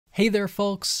Hey there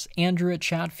folks, Andrew at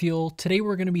Chatfuel. Today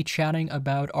we're going to be chatting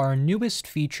about our newest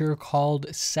feature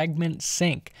called Segment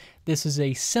Sync. This is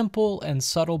a simple and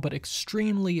subtle but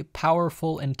extremely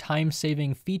powerful and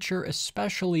time-saving feature,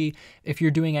 especially if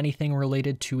you're doing anything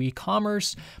related to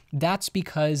e-commerce. That's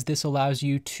because this allows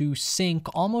you to sync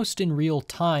almost in real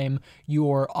time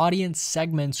your audience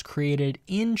segments created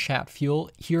in Chatfuel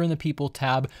here in the People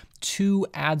tab to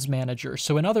Ads Manager.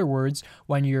 So in other words,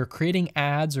 when you're creating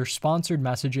ads or sponsored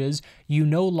messages, you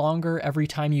no longer, every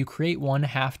time you create one,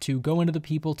 have to go into the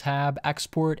People tab,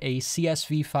 export a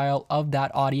CSV file of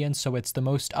that audience so it's the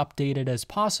most updated as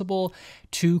possible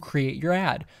to create your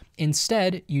ad.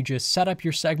 Instead, you just set up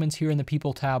your segments here in the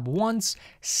People tab once,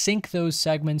 sync those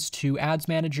segments to Ads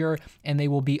Manager, and they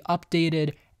will be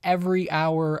updated every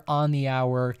hour on the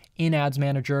hour in Ads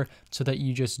Manager so that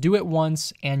you just do it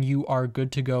once and you are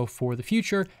good to go for the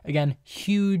future. Again,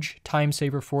 huge time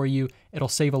saver for you. It'll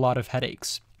save a lot of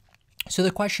headaches. So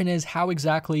the question is, how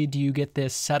exactly do you get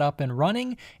this set up and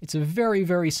running? It's a very,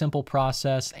 very simple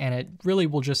process, and it really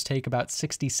will just take about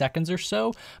 60 seconds or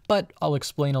so, but I'll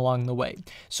explain along the way.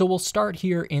 So we'll start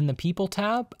here in the People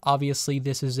tab. Obviously,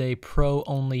 this is a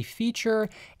pro-only feature,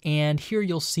 and here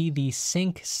you'll see the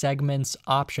Sync Segments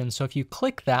option. So if you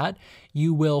click that,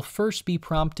 you will first be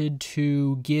prompted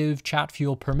to give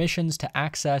Chatfuel permissions to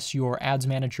access your Ads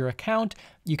Manager account.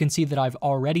 You can see that I've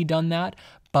already done that.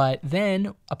 But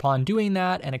then upon doing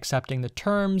that and accepting the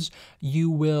terms, you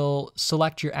will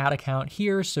select your ad account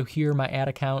here. So here my ad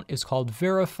account is called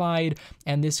Verified,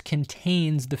 and this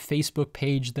contains the Facebook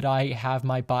page that I have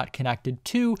my bot connected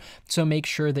to. So make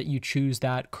sure that you choose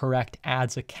that correct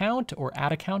ads account, or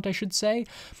ad account, I should say.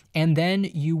 And then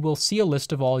you will see a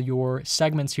list of all your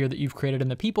segments here that you've created in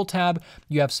the People tab.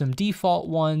 You have some default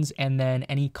ones and then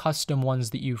any custom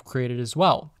ones that you've created as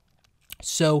well.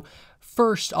 So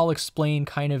first, I'll explain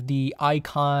kind of the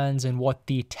icons and what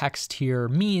the text here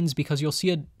means, because you'll see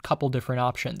a couple different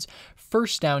options.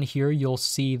 First, down here, you'll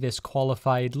see this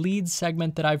qualified leads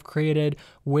segment that I've created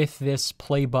with this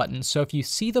play button. So if you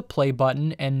see the play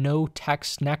button and no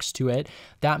text next to it,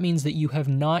 that means that you have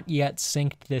not yet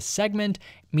synced this segment,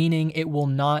 meaning it will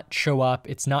not show up.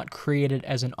 It's not created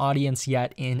as an audience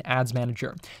yet in Ads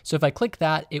Manager. So if I click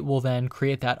that, it will then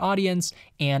create that audience.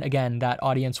 And again, that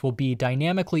audience will be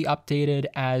dynamically updated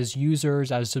as users,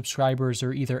 as subscribers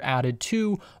are either added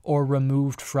to or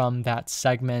removed from that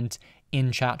segment in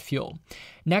Chatfuel.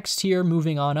 Next here,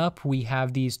 moving on up, we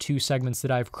have these two segments that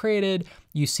I've created.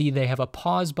 You see they have a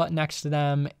pause button next to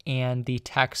them and the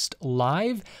text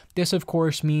live. This, of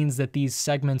course, means that these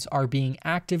segments are being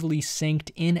actively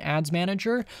synced in Ads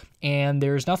Manager, and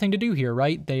there's nothing to do here,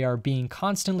 right? They are being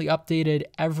constantly updated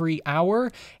every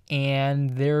hour,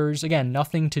 and there's, again,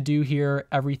 nothing to do here.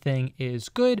 Everything is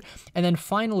good. And then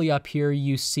finally up here,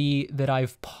 you see that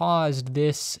I've paused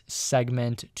this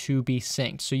segment to be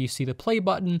synced. So you see the play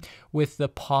button with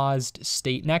the paused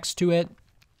state next to it.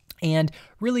 And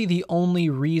really the only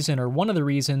reason, or one of the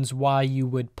reasons why you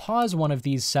would pause one of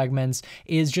these segments,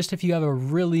 is just if you have a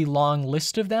really long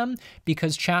list of them,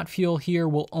 because Chatfuel here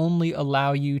will only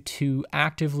allow you to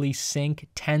actively sync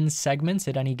 10 segments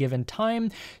at any given time.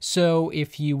 So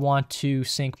if you want to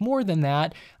sync more than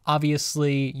that,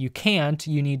 obviously you can't.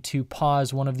 You need to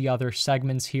pause one of the other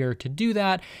segments here to do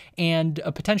that. And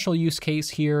a potential use case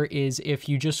here is if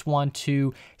you just want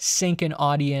to sync an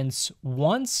audience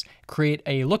once, create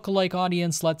a lookalike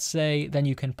audience, let's say, then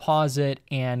you can pause it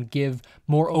and give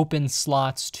more open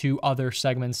slots to other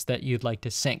segments that you'd like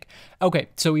to sync. Okay,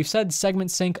 so we've said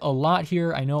segment sync a lot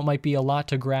here. I know it might be a lot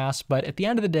to grasp, but at the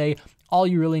end of the day, all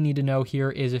you really need to know here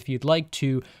is if you'd like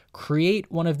to create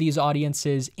one of these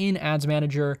audiences in Ads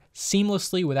Manager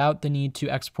seamlessly without the need to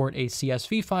export a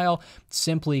CSV file,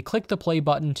 simply click the play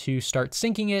button to start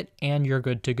syncing it and you're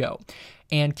good to go.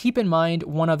 And keep in mind,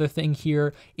 one other thing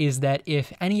here is that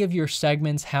if any of your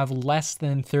segments have less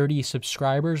than 30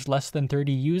 subscribers, less than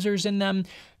 30 users in them,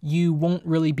 you won't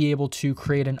really be able to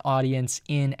create an audience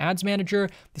in Ads Manager.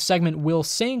 The segment will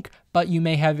sync, but you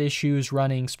may have issues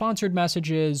running sponsored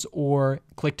messages or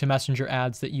click-to-messenger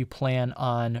ads that you plan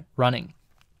on running.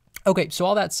 Okay, so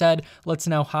all that said, let's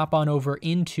now hop on over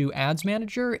into Ads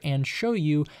Manager and show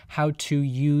you how to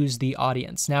use the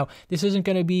audience. Now, this isn't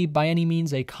going to be by any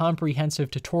means a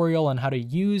comprehensive tutorial on how to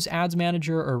use Ads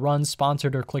Manager or run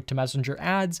sponsored or click-to-messenger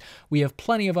ads. We have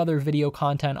plenty of other video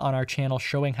content on our channel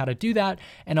showing how to do that,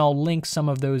 and I'll link some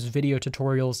of those video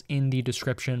tutorials in the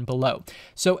description below.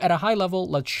 So at a high level,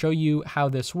 let's show you how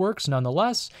this works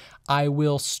nonetheless. I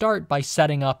will start by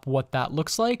setting up what that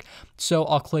looks like. So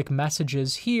I'll click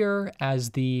Messages here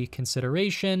as the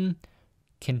consideration,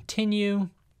 continue,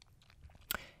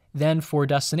 Then for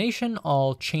destination,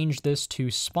 I'll change this to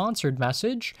sponsored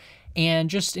message. And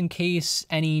just in case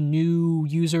any new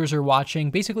users are watching,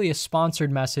 basically a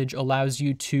sponsored message allows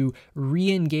you to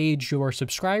re-engage your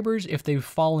subscribers if they've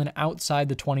fallen outside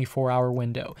the 24-hour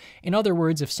window. In other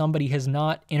words, if somebody has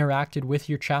not interacted with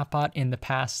your chatbot in the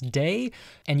past day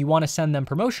and you want to send them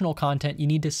promotional content, you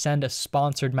need to send a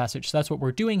sponsored message. So that's what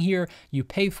we're doing here. You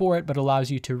pay for it, but it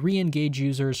allows you to re-engage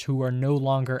users who are no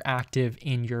longer active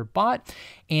in your bot.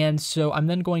 And so I'm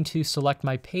then going to select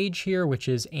my page here, which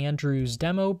is Andrew's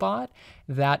demo bot.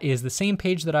 That is the same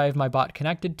page that I have my bot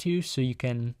connected to, so you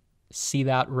can see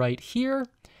that right here.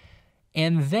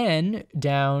 And then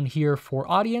down here for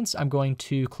audience, I'm going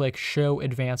to click Show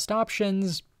Advanced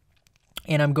Options,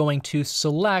 and I'm going to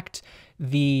select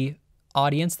the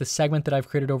audience, the segment that I've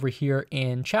created over here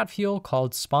in Chatfuel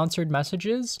called Sponsored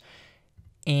Messages.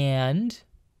 And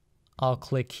I'll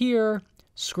click here,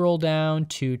 scroll down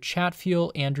to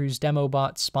Chatfuel, Andrew's demo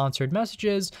bot, sponsored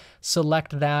messages,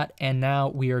 select that, and now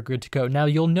we are good to go. Now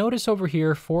you'll notice over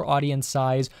here for audience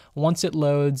size, once it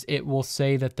loads, it will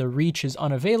say that the reach is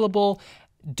unavailable.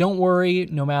 Don't worry,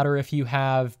 no matter if you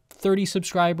have 30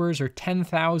 subscribers or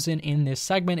 10,000 in this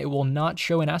segment, it will not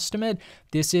show an estimate.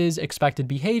 This is expected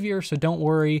behavior, so don't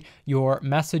worry, your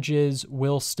messages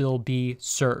will still be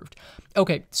served.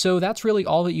 Okay, so that's really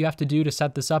all that you have to do to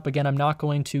set this up. Again, I'm not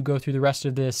going to go through the rest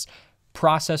of this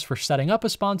process for setting up a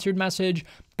sponsored message,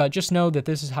 but just know that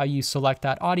this is how you select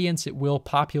that audience. It will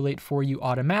populate for you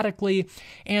automatically.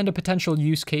 And a potential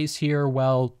use case here,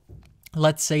 well,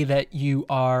 let's say that you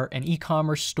are an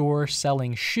e-commerce store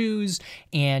selling shoes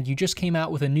and you just came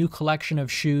out with a new collection of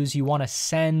shoes. You want to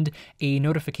send a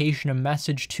notification, a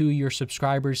message to your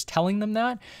subscribers telling them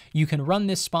that. You can run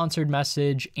this sponsored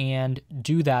message and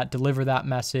do that, deliver that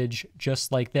message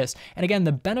just like this. And again,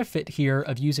 the benefit here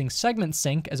of using segment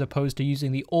sync as opposed to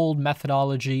using the old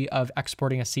methodology of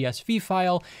exporting a CSV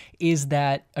file is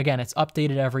that, again, it's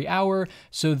updated every hour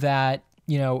so that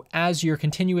as you're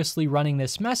continuously running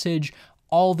this message,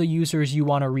 all the users you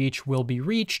want to reach will be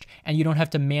reached, and you don't have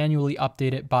to manually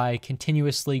update it by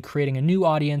continuously creating a new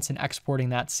audience and exporting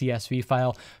that CSV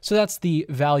file. So that's the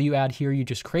value add here. You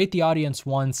just create the audience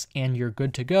once and you're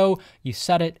good to go. You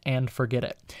set it and forget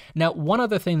it. Now, one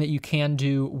other thing that you can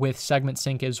do with segment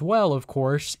sync as well, of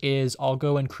course, is I'll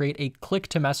go and create a click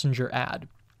to messenger ad.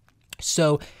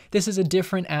 So this is a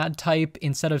different ad type.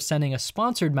 Instead of sending a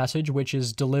sponsored message, which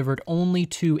is delivered only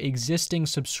to existing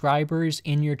subscribers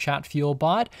in your Chatfuel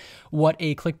bot, what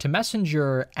a click to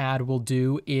messenger ad will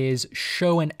do is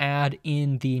show an ad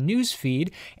in the news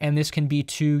feed. And this can be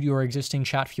to your existing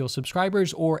Chatfuel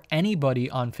subscribers or anybody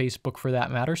on Facebook for that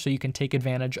matter. So you can take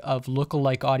advantage of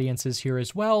lookalike audiences here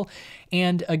as well.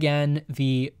 And again,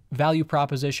 the value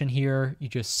proposition here, you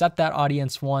just set that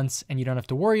audience once and you don't have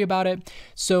to worry about it.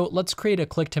 So let's create a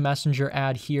click to messenger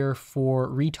ad here for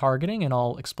retargeting, and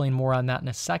I'll explain more on that in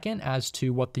a second as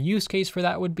to what the use case for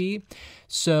that would be.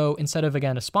 So instead of,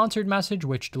 again, a sponsored message,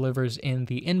 which delivers in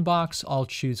the inbox, I'll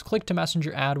choose click to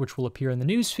messenger ad, which will appear in the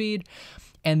news feed.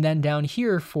 And then down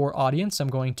here for audience, I'm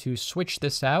going to switch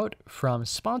this out from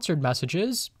sponsored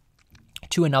messages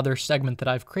to another segment that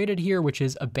I've created here, which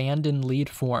is abandoned lead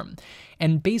form.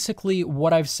 And basically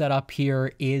what I've set up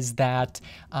here is that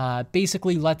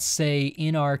basically, let's say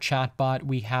in our chatbot,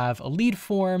 we have a lead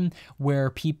form where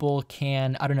people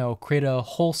can, I don't know, create a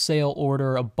wholesale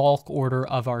order, a bulk order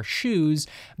of our shoes,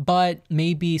 but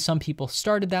maybe some people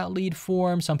started that lead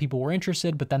form, some people were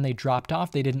interested, but then they dropped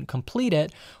off, they didn't complete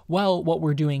it. Well, what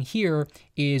we're doing here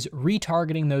is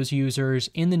retargeting those users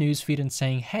in the newsfeed and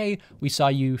saying, hey, we saw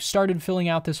you started filling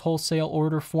out this wholesale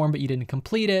order form, but you didn't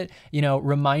complete it,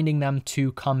 reminding them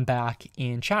to come back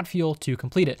in Chatfuel to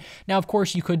complete it. Now, of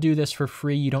course, you could do this for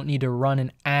free. You don't need to run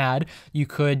an ad. You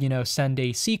could, send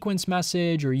a sequence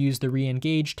message or use the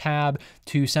re-engage tab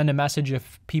to send a message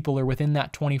if people are within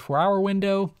that 24-hour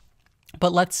window.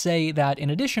 But let's say that in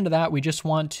addition to that, we just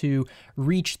want to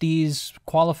reach these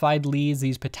qualified leads,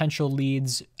 these potential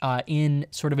leads in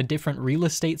sort of a different real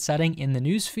estate setting in the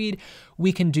newsfeed.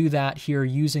 We can do that here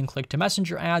using click to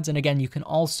messenger ads. And again, you can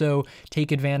also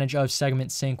take advantage of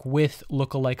segment sync with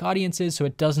lookalike audiences. So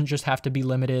it doesn't just have to be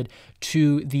limited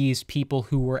to these people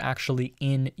who were actually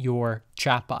in your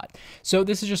chatbot. So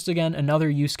this is just, again, another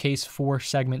use case for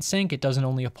segment sync. It doesn't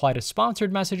only apply to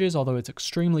sponsored messages, although it's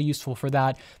extremely useful for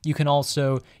that. You can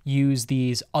also use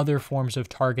these other forms of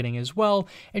targeting as well.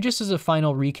 And just as a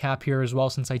final recap here as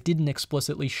well, since I didn't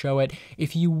explicitly show it,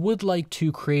 if you would like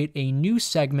to create a new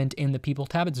segment in the People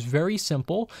tab, it's very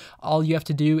simple. All you have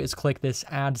to do is click this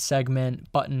Add Segment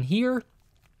button here.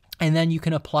 And then you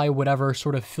can apply whatever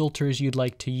sort of filters you'd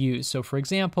like to use. So for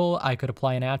example, I could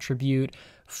apply an attribute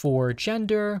for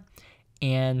gender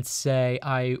and say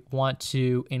I want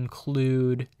to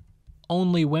include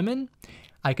only women.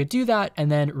 I could do that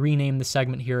and then rename the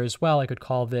segment here as well. I could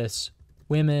call this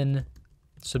women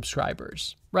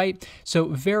subscribers, right? So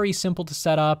very simple to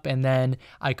set up, and then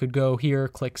I could go here,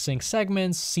 click sync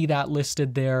segments, see that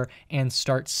listed there, and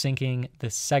start syncing the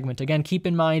segment. Again, keep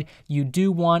in mind, you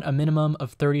do want a minimum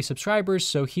of 30 subscribers,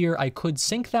 so here I could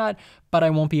sync that, but I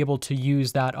won't be able to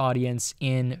use that audience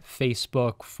in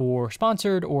Facebook for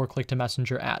sponsored or click to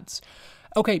messenger ads.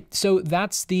 Okay, so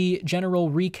that's the general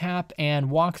recap and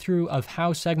walkthrough of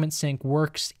how Segment Sync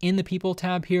works in the People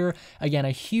tab here. Again,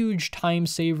 a huge time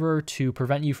saver to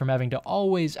prevent you from having to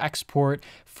always export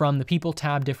from the People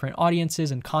tab different audiences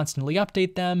and constantly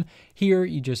update them. Here,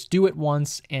 you just do it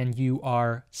once and you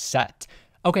are set.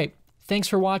 Okay, thanks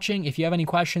for watching. If you have any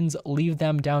questions, leave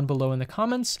them down below in the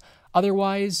comments.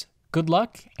 Otherwise, good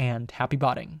luck and happy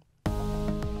botting.